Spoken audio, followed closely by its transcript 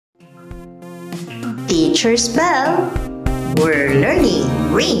Teacher's Bell, where learning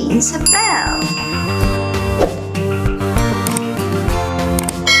rings a bell.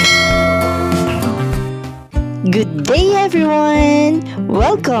 Good day everyone!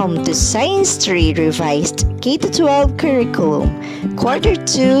 Welcome to Science 3 Revised K-12 Curriculum, Quarter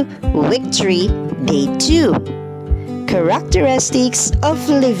 2, Week 3, Day 2. Characteristics of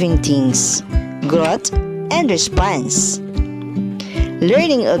living things, growth and response.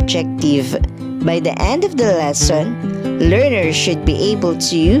 Learning objective. By the end of the lesson, learners should be able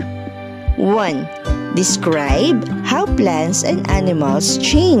to 1. Describe how plants and animals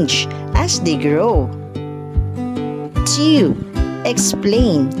change as they grow. 2.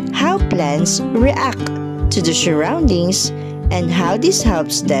 Explain how plants react to the surroundings and how this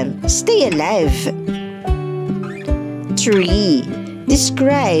helps them stay alive. 3.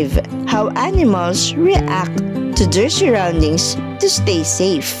 Describe how animals react to their surroundings to stay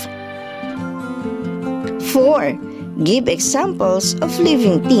safe. 4. Give examples of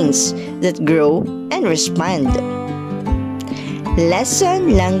living things that grow and respond.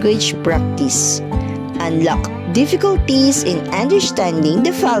 Lesson language practice. Unlock difficulties in understanding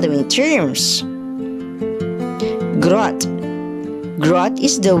the following terms. Growth. Growth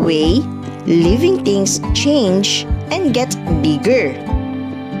is the way living things change and get bigger.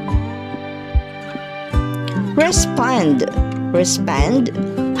 Respond. Respond,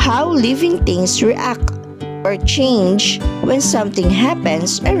 how living things react or change when something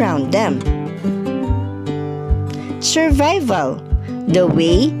happens around them. Survival, the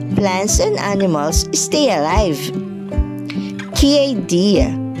way plants and animals stay alive. Key idea.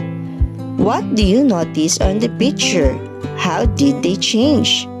 What do you notice on the picture? How did they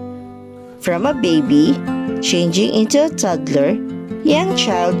change? From a baby, changing into a toddler, young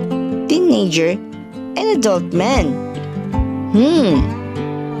child, teenager, and adult man.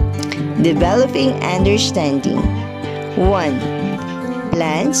 Developing understanding. 1.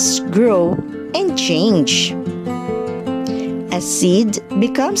 Plants grow and change. A seed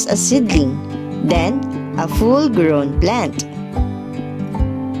becomes a seedling, then a full-grown plant.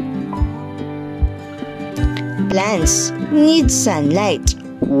 Plants need sunlight,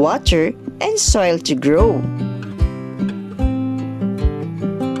 water, and soil to grow.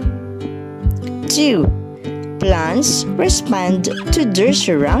 2. Plants respond to their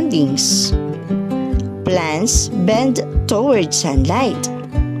surroundings. Plants bend toward sunlight.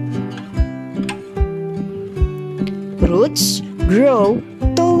 Roots grow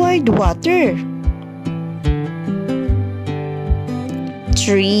toward water.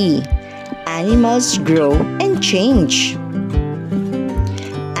 3. Animals grow and change.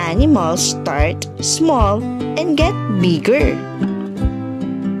 Animals start small and get bigger.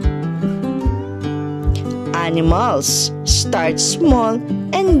 Animals start small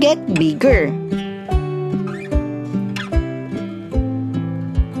and get bigger.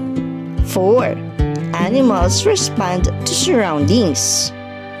 4. Animals respond to surroundings.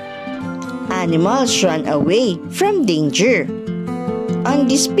 Animals run away from danger. On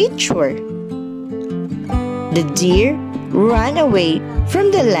this picture, the deer ran away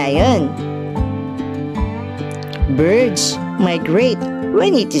from the lion. Birds migrate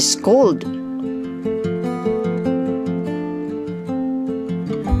when it is cold.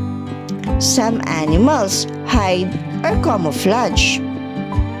 Some animals hide or camouflage.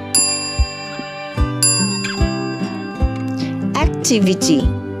 Activity.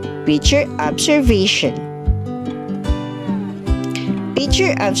 Picture observation.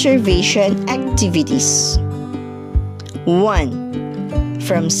 Picture observation activities. 1.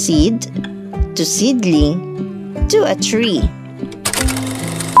 From seed to seedling to a tree.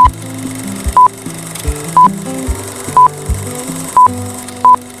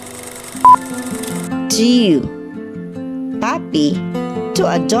 2. Puppy to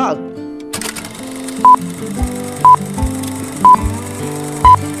a dog.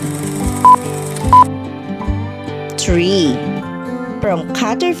 3. From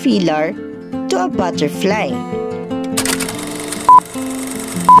caterpillar to a butterfly.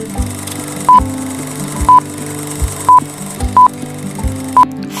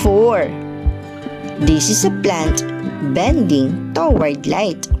 4. This is a plant bending toward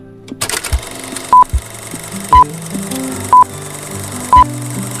light.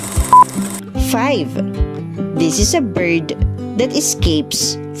 5. This is a bird that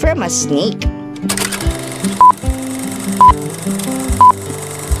escapes from a snake. 6.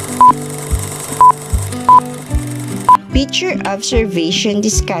 Picture observation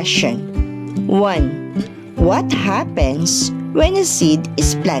discussion. 1. What happens when a seed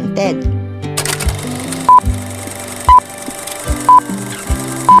is planted?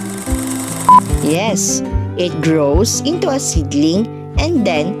 Yes, it grows into a seedling and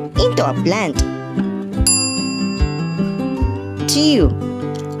then into a plant. 2.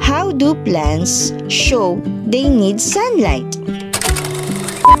 How do plants show they need sunlight?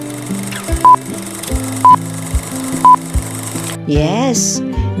 Yes,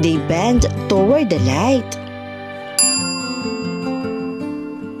 they bend toward the light.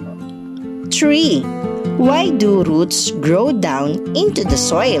 3. Why do roots grow down into the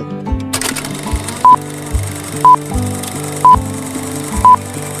soil?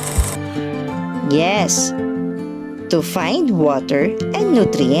 Yes, to find water and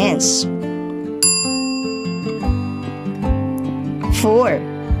nutrients. 4.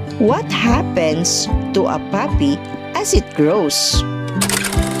 What happens to a puppy as it grows?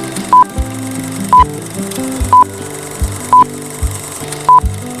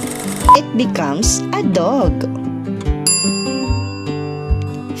 It becomes a dog.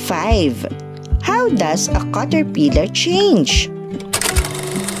 5. How does a caterpillar change?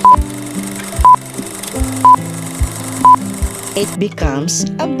 It becomes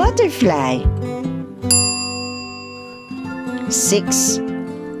a butterfly. 6.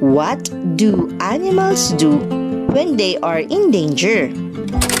 What do animals do when they are in danger?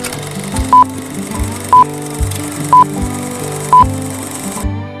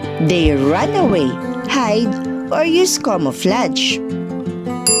 They run away, hide, or use camouflage.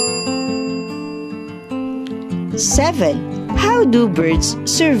 7. How do birds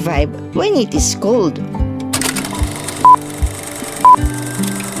survive when it is cold?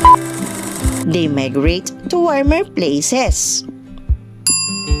 They migrate to warmer places.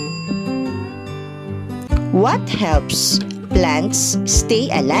 What helps plants stay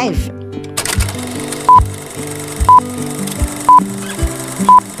alive?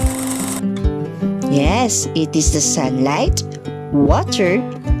 Yes, it is the sunlight, water,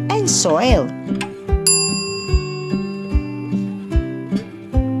 and soil.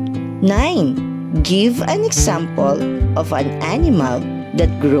 9. Give an example of an animal that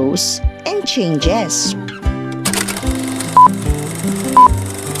grows and changes.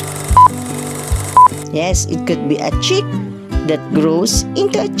 Yes, it could be a chick that grows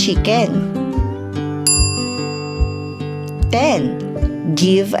into a chicken. 10.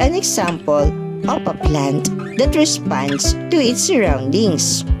 Give an example of a plant that responds to its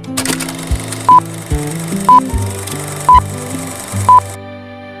surroundings.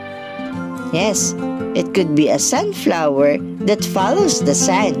 Yes, it could be a sunflower that follows the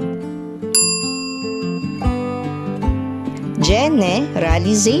sun.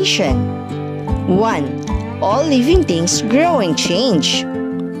 Generalization. 1. All living things grow and change.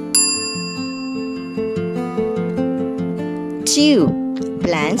 2.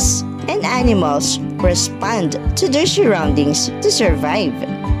 Plants and animals respond to their surroundings to survive.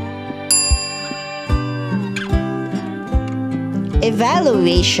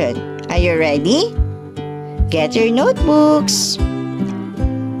 Evaluation. Are you ready? Get your notebooks.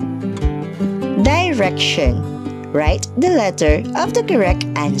 Direction. Write the letter of the correct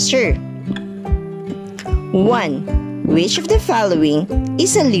answer. 1. Which of the following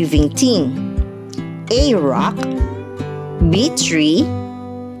is a living thing? A. Rock, B. Tree,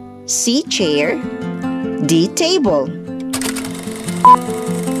 C. Chair, D. Table.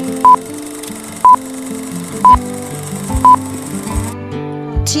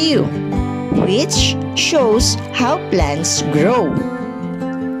 2. Which shows how plants grow?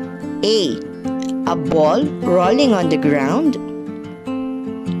 A. A ball rolling on the ground,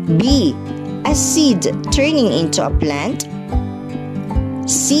 B. A seed turning into a plant,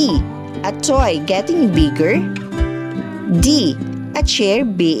 C. A toy getting bigger, D. A chair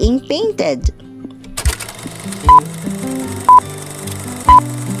being painted.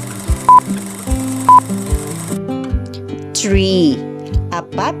 3. A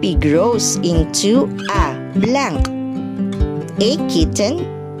puppy grows into a blank. A.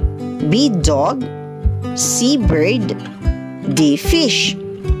 Kitten, B. Dog, C. Bird, D. Fish.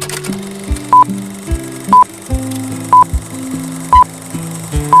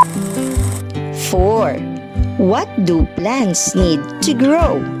 4. What do plants need to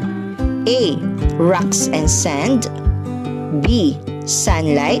grow? A. Rocks and sand, B.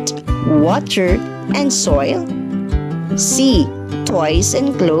 Sunlight, water, and soil, C. Toys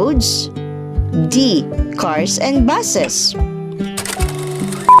and clothes, D. Cars and buses.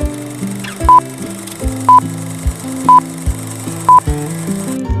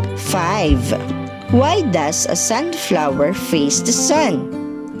 5. Why does a sunflower face the sun?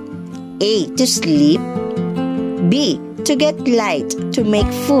 A. To sleep, B. To get light to make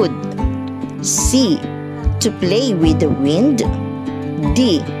food, C. To play with the wind,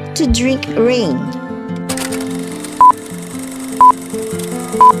 D. to drink rain?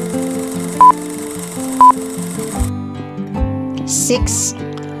 Six.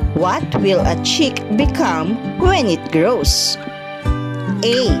 What will a chick become when it grows?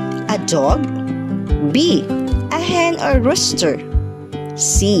 A dog. B, a hen or rooster.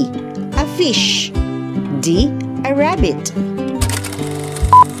 C, a fish. D, a rabbit.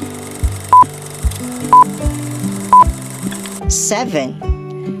 Seven.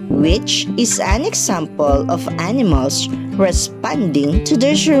 Which is an example of animals responding to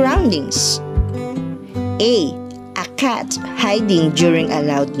their surroundings? A cat hiding during a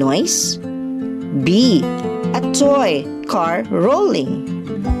loud noise. B, a toy car rolling.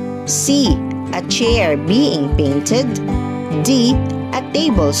 C, a chair being painted. D, a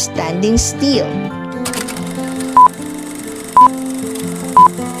table standing still.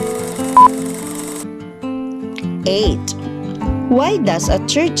 Eight. Why does a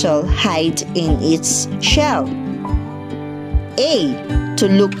turtle hide in its shell? A, to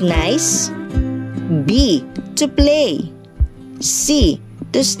look nice. B, to play. C,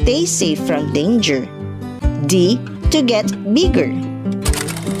 to stay safe from danger. D, to get bigger.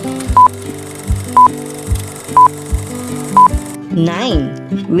 Nine.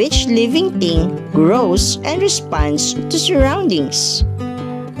 Which living thing grows and responds to surroundings?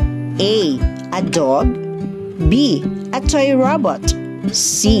 A dog. B, a toy robot.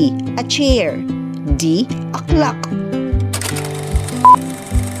 C, a chair. D, a clock.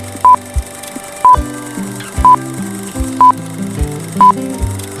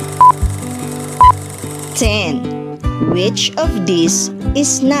 10. Which of these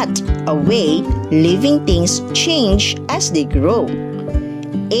is not a way living things change as they grow?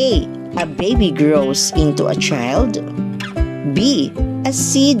 A baby grows into a child. B, a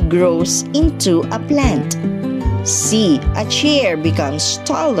seed grows into a plant. C, a chair becomes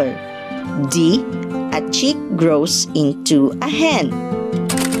taller. D, a chick grows into a hen.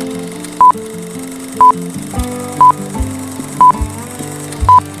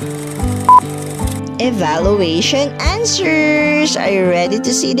 Evaluation answers. Are you ready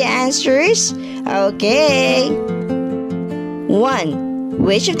to see the answers? Okay. 1.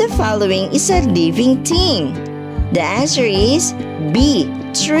 Which of the following is a living thing? The answer is B,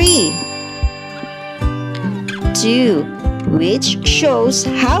 tree. 2. Which shows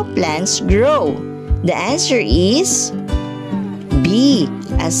how plants grow? The answer is B,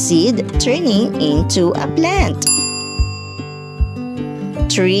 a seed turning into a plant.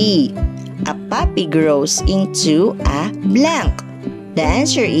 3. A puppy grows into a blank. The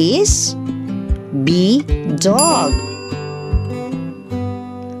answer is B, dog.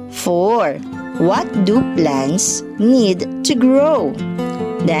 4. What do plants need to grow?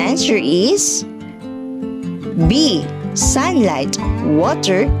 The answer is B, sunlight,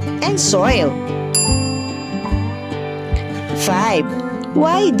 water, and soil. 5.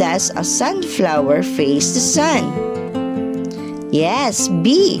 Why does a sunflower face the sun? Yes,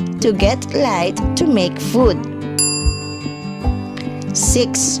 B, to get light to make food.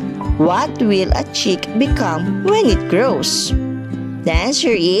 6. What will a chick become when it grows? The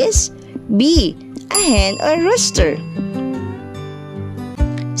answer is B, a hen or rooster.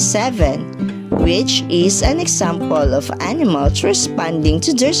 7. Which is an example of animals responding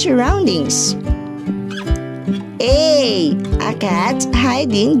to their surroundings? A cat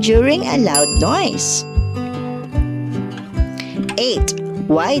hiding during a loud noise. 8.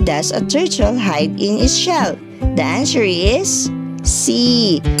 Why does a turtle hide in its shell? The answer is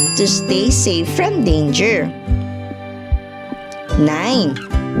C, to stay safe from danger.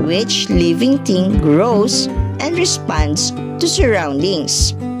 9. Which living thing grows and responds to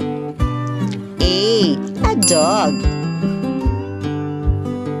surroundings? A dog.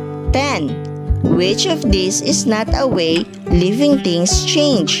 10. Which of these is not a way living things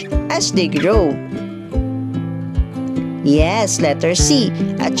change as they grow? Yes, letter C.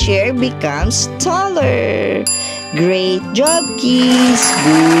 A chair becomes taller. Great job, kids.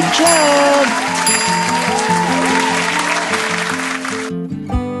 Good job.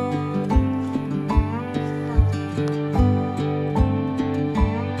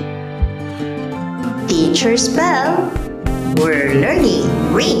 Teacher's bell. We're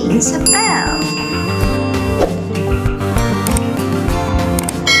learning rings a bell.